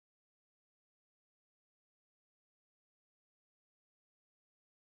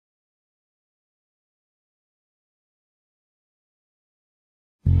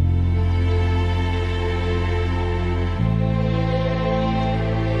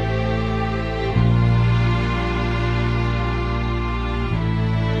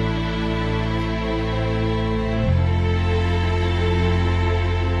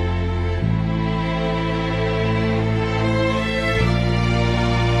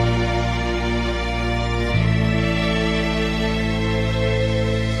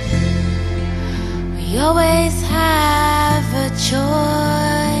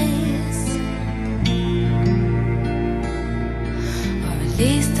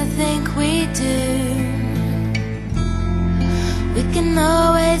to think we do. We can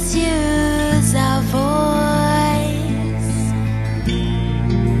always use our voice.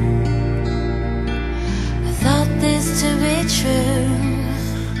 I thought this to be true.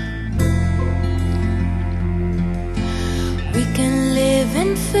 We can live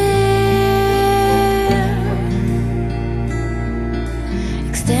in fear,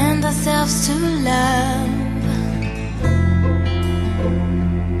 extend ourselves to love,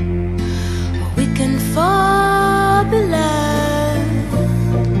 or we can fall below,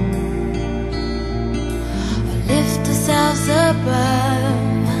 or lift ourselves above.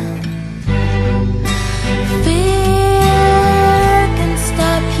 Fear can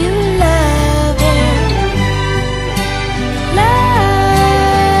stop you loving.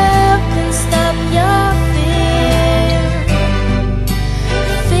 Love can stop your fear.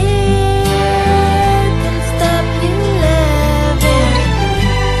 Fear can stop you loving.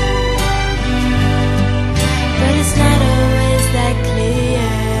 But it's not always that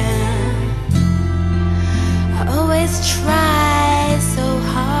clear. I always try so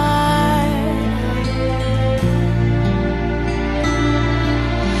hard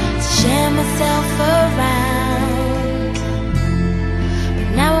to share myself around, but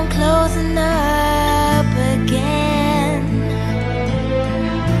now I'm closing up again,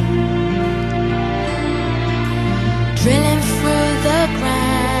 drilling through the ground.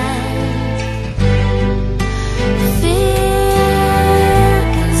 Fear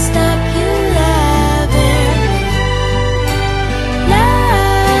can stop you loving.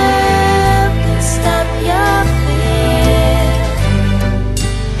 Love can stop your fear.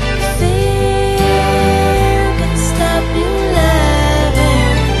 Fear can stop you loving.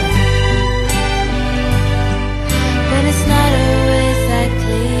 But it's not always that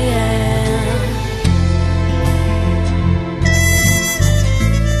clear.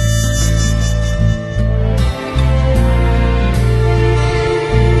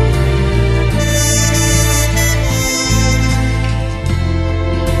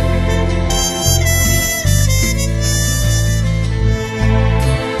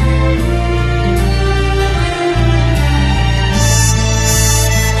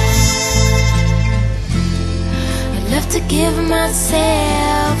 I'd love to give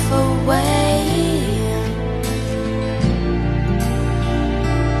myself away,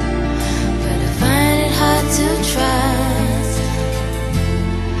 but I find it hard to trust.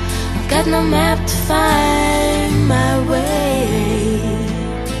 I've got no map to find my way.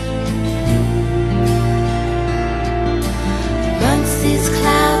 Amongst these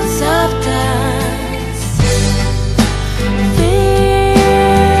clouds of dust, fear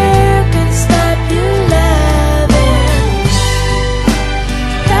can stop you loving.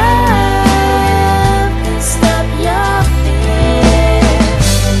 Love can stop your fear.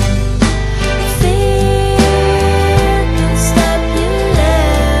 Fear can stop you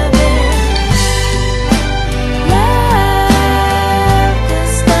loving. Love can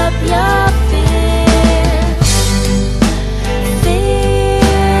stop your fear. Fear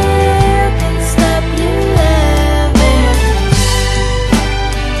can stop you loving.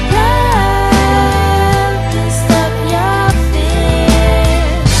 Love can stop your fear.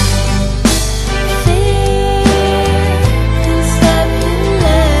 Fear can stop you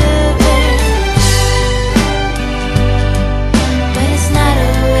loving. But it's not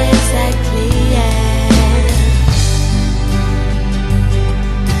always that clear.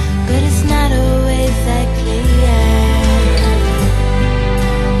 But it's not always that clear.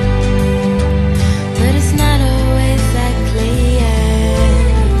 But it's not always that clear.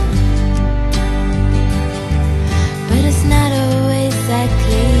 But it's not always that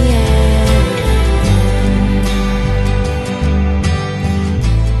clear.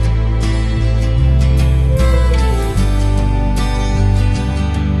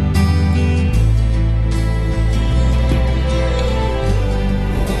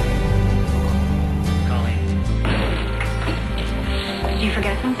 Colleen. Did you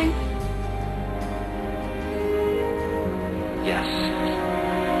forget something? Yes.